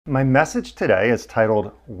My message today is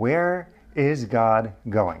titled, Where is God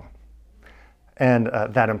Going? And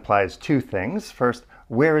that implies two things. First,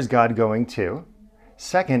 where is God going to?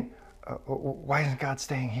 Second, why isn't God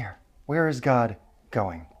staying here? Where is God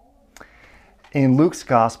going? In Luke's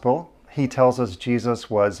gospel, he tells us Jesus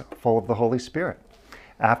was full of the Holy Spirit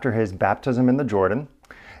after his baptism in the Jordan,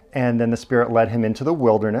 and then the Spirit led him into the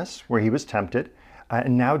wilderness where he was tempted,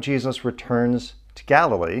 and now Jesus returns to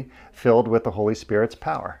Galilee filled with the Holy Spirit's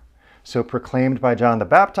power. So proclaimed by John the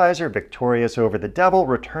Baptizer, victorious over the devil,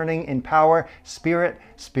 returning in power, Spirit,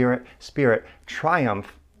 Spirit, Spirit,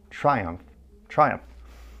 triumph, triumph, triumph.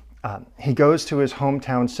 He goes to his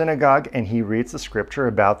hometown synagogue and he reads the scripture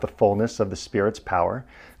about the fullness of the Spirit's power.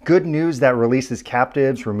 Good news that releases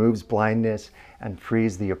captives, removes blindness, and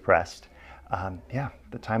frees the oppressed.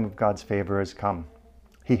 The time of God's favor has come.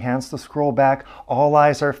 He hands the scroll back. All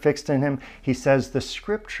eyes are fixed on him. He says, the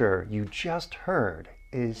scripture you just heard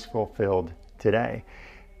is fulfilled today.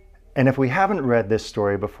 And if we haven't read this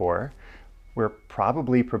story before, we're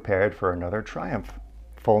probably prepared for another triumph.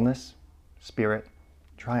 Fullness, Spirit,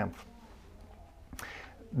 triumph.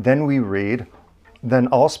 Then we read, then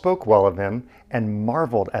all spoke well of him and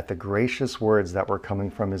marveled at the gracious words that were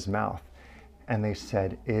coming from his mouth. And they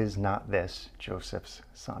said, is not this Joseph's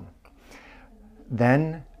son?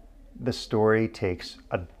 Then the story takes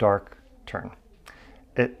a dark turn.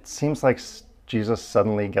 It seems like Jesus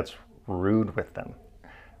suddenly gets rude with them.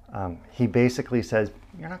 He basically says,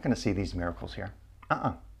 you're not going to see these miracles here.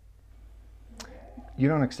 You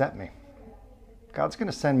don't accept me. God's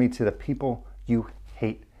going to send me to the people you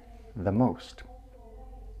hate the most.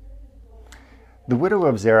 The widow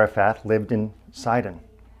of Zarephath lived in Sidon.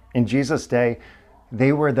 In Jesus' day,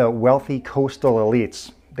 they were the wealthy coastal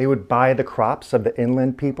elites. They would buy the crops of the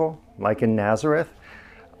inland people, like in Nazareth,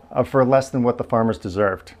 for less than what the farmers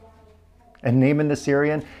deserved. And Naaman the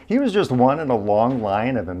Syrian, he was just one in a long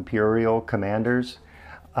line of imperial commanders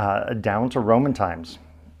down to Roman times.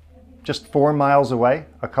 Just 4 miles away,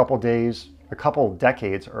 a couple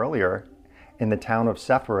decades earlier, in the town of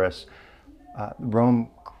Sepphoris, Rome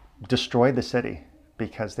destroyed the city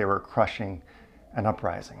because they were crushing an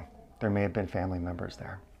uprising. There may have been family members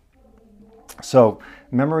there. So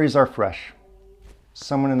memories are fresh.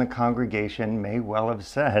 Someone in the congregation may well have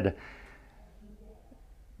said,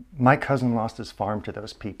 my cousin lost his farm to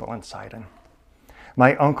those people in Sidon.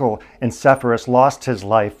 My uncle in Sepphoris lost his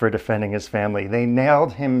life for defending his family. They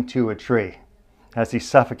nailed him to a tree as he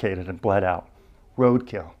suffocated and bled out.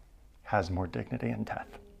 Roadkill has more dignity in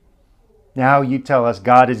death. Now you tell us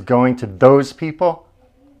God is going to those people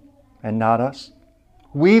and not us?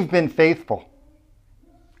 We've been faithful.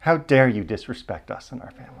 How dare you disrespect us and our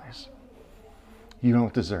families? You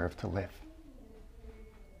don't deserve to live.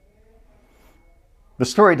 The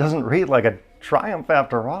story doesn't read like a triumph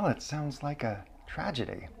after all. It sounds like a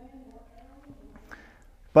tragedy.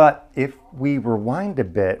 But if we rewind a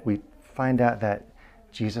bit, we find out that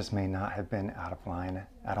Jesus may not have been out of line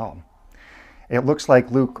at all. It looks like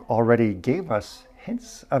Luke already gave us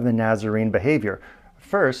hints of the Nazarene behavior.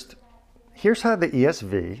 First, here's how the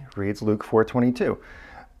ESV reads Luke 4:22.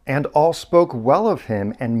 And all spoke well of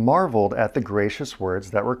him and marveled at the gracious words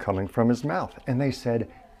that were coming from his mouth. And they said,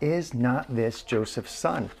 is not this Joseph's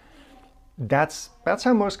son? That's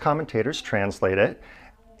how most commentators translate it.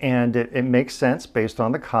 And it makes sense based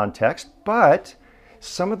on the context. But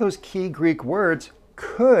some of those key Greek words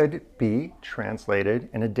could be translated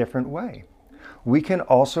in a different way. We can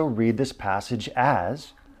also read this passage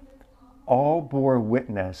as, all bore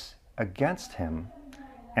witness against him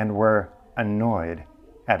and were annoyed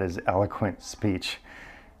at his eloquent speech.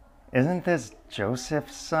 Isn't this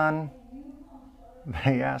Joseph's son?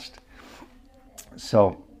 They asked.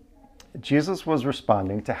 So Jesus was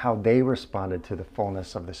responding to how they responded to the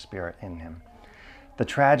fullness of the Spirit in him. The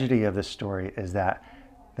tragedy of this story is that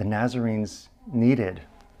the Nazarenes needed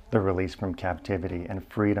the release from captivity and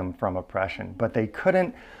freedom from oppression, but they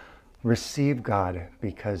couldn't receive God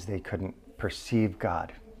because they couldn't perceive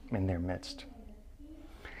God in their midst.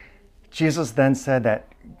 Jesus then said that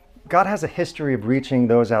God has a history of reaching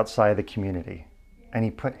those outside the community, and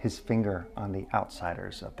he put his finger on the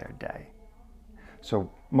outsiders of their day.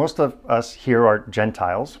 So most of us here are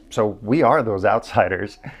Gentiles, so we are those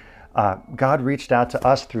outsiders. God reached out to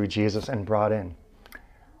us through Jesus and brought in.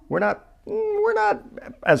 We're not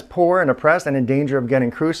as poor and oppressed and in danger of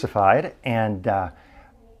getting crucified, and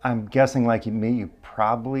I'm guessing like me, you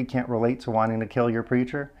probably can't relate to wanting to kill your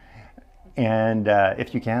preacher. And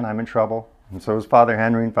if you can, I'm in trouble. And so is Father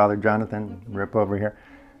Henry and Father Jonathan, Rip over here.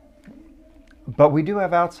 But we do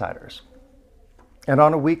have outsiders. And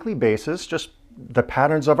on a weekly basis, just the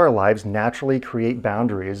patterns of our lives naturally create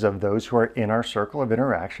boundaries of those who are in our circle of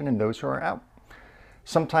interaction and those who are out.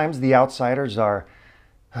 Sometimes the outsiders are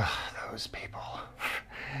those people.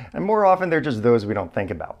 And more often they're just those we don't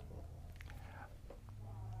think about.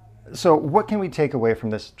 So what can we take away from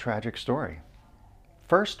this tragic story?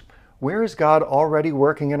 First, where is God already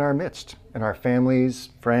working in our midst, in our families,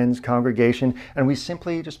 friends, congregation, and we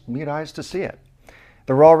simply just need eyes to see it?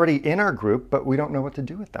 They're already in our group, but we don't know what to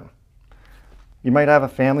do with them. You might have a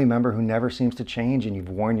family member who never seems to change and you've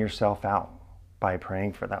worn yourself out by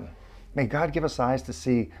praying for them. May God give us eyes to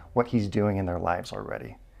see what He's doing in their lives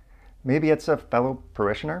already. Maybe it's a fellow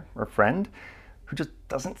parishioner or friend who just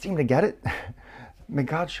doesn't seem to get it. May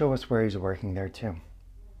God show us where He's working there too.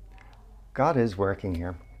 God is working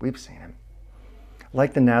here. We've seen Him.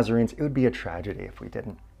 Like the Nazarenes, it would be a tragedy if we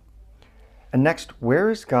didn't. And next, where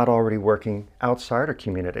is God already working outside our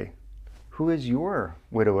community? Who is your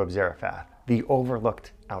widow of Zarephath, the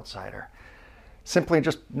overlooked outsider? Simply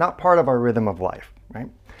just not part of our rhythm of life, right?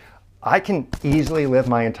 I can easily live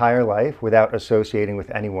my entire life without associating with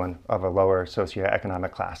anyone of a lower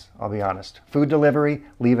socioeconomic class, I'll be honest. Food delivery,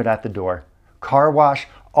 leave it at the door. Car wash,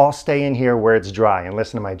 I'll stay in here where it's dry and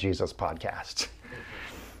listen to my Jesus podcast.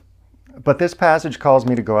 But this passage calls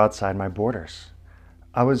me to go outside my borders.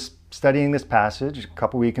 I was studying this passage a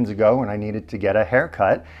couple weekends ago and I needed to get a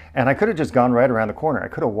haircut, and I could have just gone right around the corner. I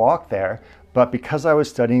could have walked there, but because I was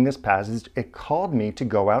studying this passage, it called me to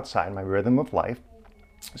go outside my rhythm of life.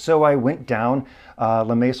 So I went down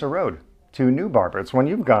La Mesa Road to New Barber. It's one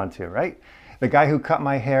you've gone to, right? The guy who cut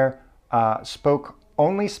my hair spoke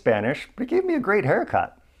only Spanish, but he gave me a great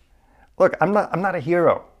haircut. Look, I'm not a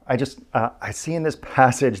hero. I see in this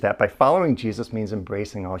passage that by following Jesus means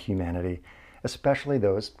embracing all humanity, especially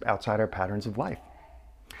those outside our patterns of life.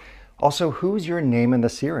 Also, who's your name in the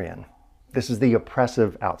Syrian? This is the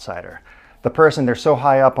oppressive outsider. The person, they're so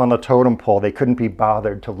high up on the totem pole, they couldn't be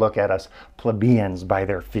bothered to look at us plebeians by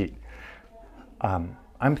their feet.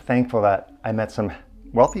 I'm thankful that I met some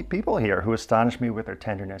wealthy people here who astonished me with their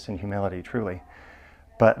tenderness and humility, truly.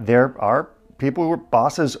 But there are people who are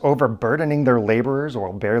bosses overburdening their laborers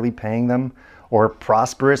or barely paying them, or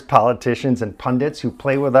prosperous politicians and pundits who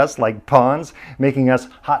play with us like pawns, making us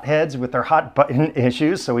hotheads with their hot button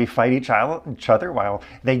issues so we fight each other while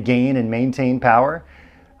they gain and maintain power.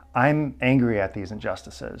 I'm angry at these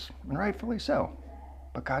injustices, and rightfully so,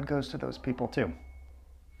 but God goes to those people too.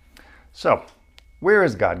 So, where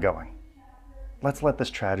is God going? Let's let this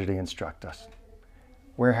tragedy instruct us.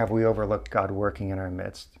 Where have we overlooked God working in our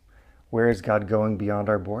midst? Where is God going beyond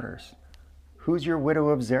our borders? Who's your widow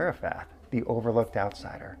of Zarephath, the overlooked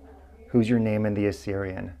outsider? Who's your name in the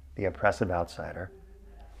Assyrian, the oppressive outsider?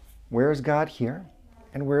 Where is God here?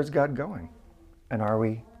 And where is God going? And are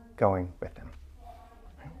we going with Him?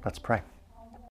 Let's pray.